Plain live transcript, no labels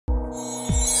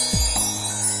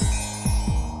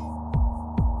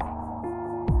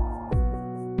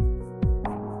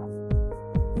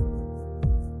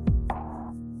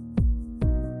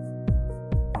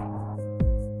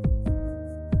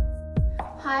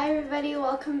Hi everybody,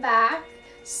 welcome back.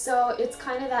 So it's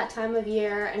kind of that time of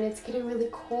year and it's getting really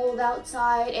cold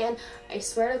outside, and I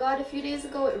swear to God a few days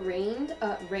ago it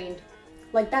rained.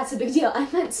 Like that's a big deal. I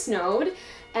meant snowed.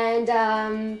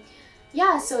 And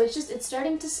yeah, so it's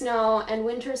starting to snow and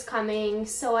winter's coming,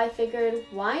 so I figured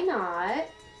why not,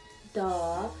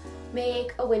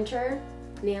 make a winter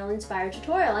nail inspired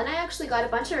tutorial. And I actually got a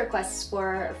bunch of requests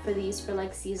for these for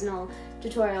like seasonal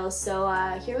tutorials, so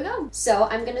here we go. So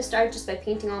I'm gonna start just by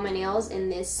painting all my nails in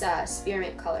this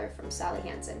spearmint color from Sally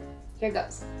Hansen. Here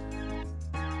goes.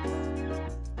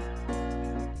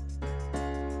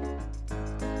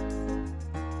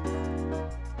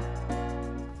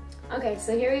 Okay,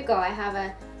 so here we go. I have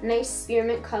a nice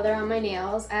spearmint color on my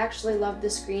nails. I actually love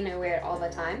this green. I wear it all the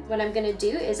time. What I'm gonna do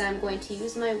is I'm going to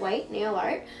use my white nail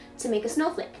art to make a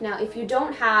snowflake. Now, if you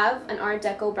don't have an Art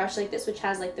Deco brush like this, which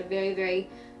has like the very,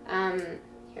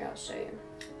 here I'll show you.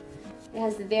 It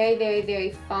has the very,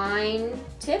 very fine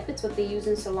tip. It's what they use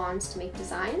in salons to make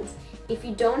designs. If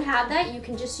you don't have that, you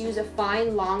can just use a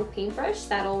fine, long paintbrush.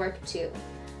 That'll work too.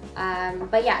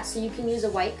 But yeah, so you can use a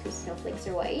white because snowflakes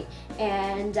are white,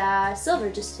 and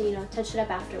silver just to, you know, touch it up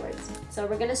afterwards. So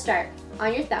we're gonna start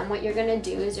on your thumb. What you're gonna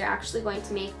do is you're actually going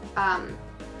to make,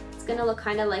 it's gonna look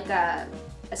kind of like a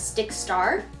stick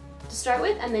star to start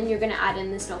with, and then you're gonna add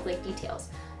in the snowflake details.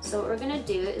 So what we're gonna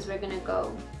do is we're gonna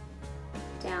go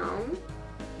down,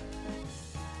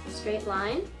 straight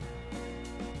line.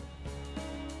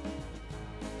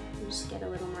 Just get a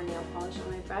little more nail polish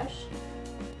on my brush.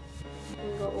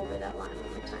 And go over that line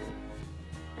one more time.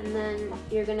 And then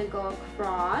you're gonna go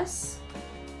across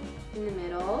in the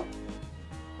middle,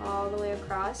 all the way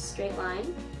across, straight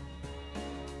line.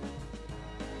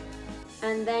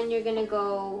 And then you're gonna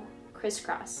go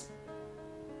crisscross.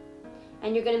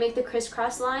 And you're gonna make the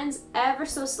crisscross lines ever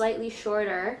so slightly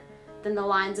shorter than the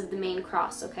lines of the main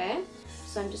cross, okay?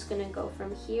 So I'm just gonna go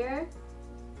from here,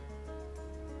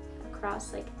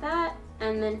 across like that,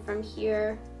 and then from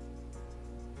here,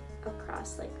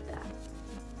 across like that.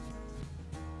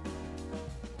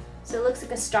 So it looks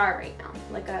like a star right now,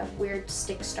 like a weird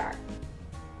stick star.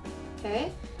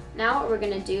 Okay, now what we're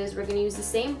gonna do is we're gonna use the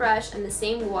same brush and the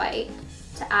same white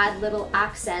to add little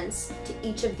accents to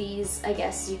each of these, I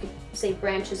guess you could say,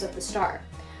 branches of the star.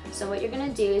 So what you're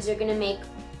gonna do is you're gonna make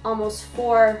almost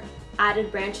 4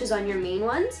 added branches on your main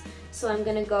ones. So I'm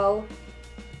gonna go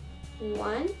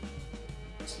 1,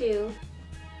 2,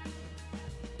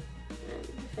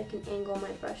 if I can angle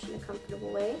my brush in a comfortable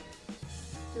way,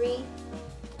 3,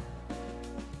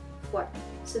 4.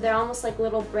 So they're almost like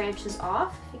little branches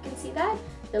off, if you can see that.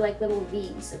 They're like little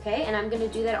V's, okay? And I'm gonna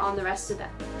do that on the rest of them.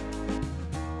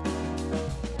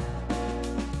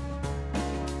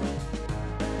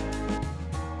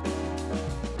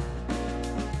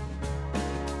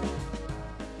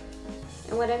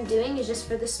 And what I'm doing is just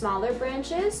for the smaller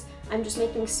branches, I'm just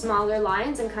making smaller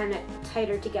lines and kind of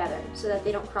tighter together so that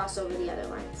they don't cross over the other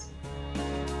lines.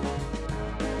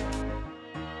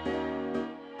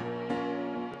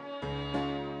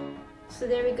 So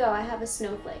there we go, I have a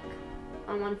snowflake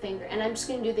on one finger, and I'm just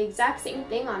gonna do the exact same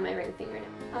thing on my ring finger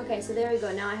now. Okay, so there we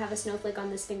go, now I have a snowflake on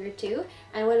this finger too,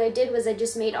 and what I did was I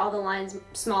just made all the lines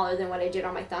smaller than what I did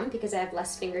on my thumb because I have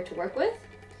less finger to work with.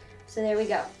 So there we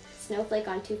go, snowflake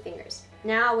on 2 fingers.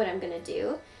 Now what I'm gonna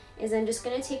do is I'm just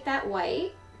gonna take that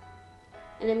white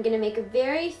and I'm gonna make a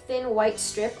very thin white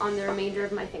strip on the remainder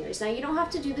of my fingers. Now you don't have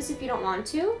to do this if you don't want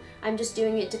to. I'm just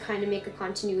doing it to kind of make a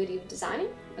continuity of design,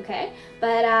 okay?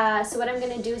 But so what I'm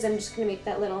gonna do is I'm just gonna make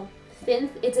that little thin,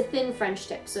 it's a thin French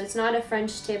tip. So it's not a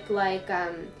French tip like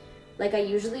I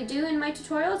usually do in my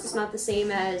tutorials. It's not the same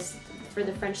as for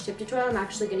the French tip tutorial. I'm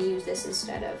actually gonna use this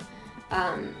instead of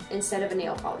a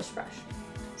nail polish brush.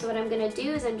 So what I'm gonna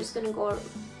do is I'm just gonna go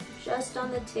just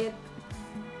on the tip,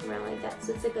 around like that.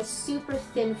 So it's like a super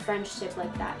thin French tip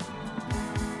like that.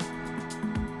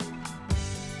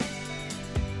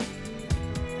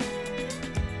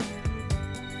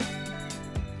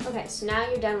 Okay, so now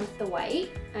you're done with the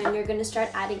white and you're gonna start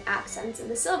adding accents in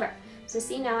the silver. So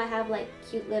see, now I have like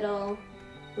cute little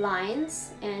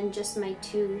lines and just my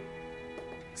 2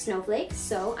 snowflakes.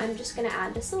 So I'm just gonna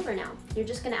add the silver now. You're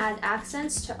just gonna add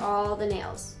accents to all the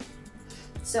nails.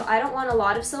 So I don't want a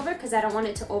lot of silver because I don't want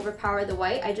it to overpower the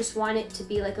white. I just want it to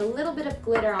be like a little bit of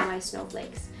glitter on my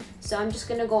snowflakes. So I'm just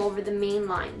gonna go over the main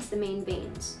lines, the main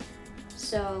veins.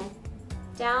 So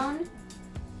down,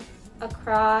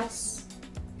 across,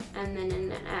 and then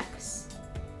in an X.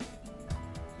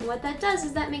 And what that does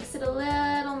is that makes it a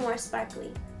little more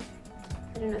sparkly.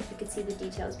 I don't know if you can see the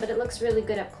details, but it looks really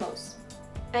good up close.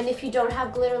 And if you don't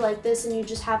have glitter like this and you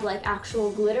just have like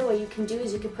actual glitter, what you can do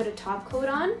is you can put a top coat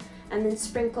on and then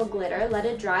sprinkle glitter, let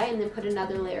it dry, and then put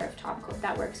another layer of top coat.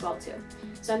 That works well too.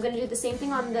 So I'm going to do the same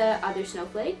thing on the other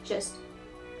snowflake, just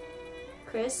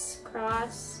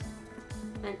crisscross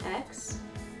and X.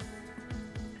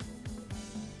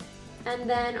 And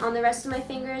then on the rest of my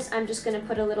fingers, I'm just going to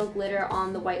put a little glitter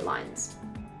on the white lines.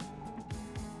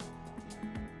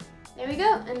 There we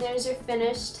go, and there's your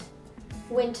finished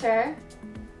winter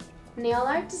nail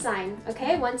art design.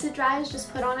 Okay, once it dries,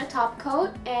 just put on a top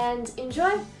coat and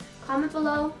enjoy. Comment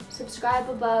below, subscribe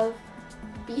above.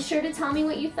 Be sure to tell me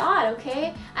what you thought,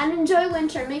 okay? And enjoy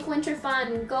winter, make winter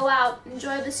fun. Go out,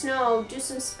 enjoy the snow, do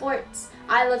some sports.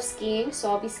 I love skiing,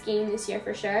 so I'll be skiing this year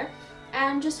for sure.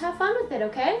 And just have fun with it,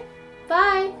 okay?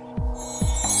 Bye!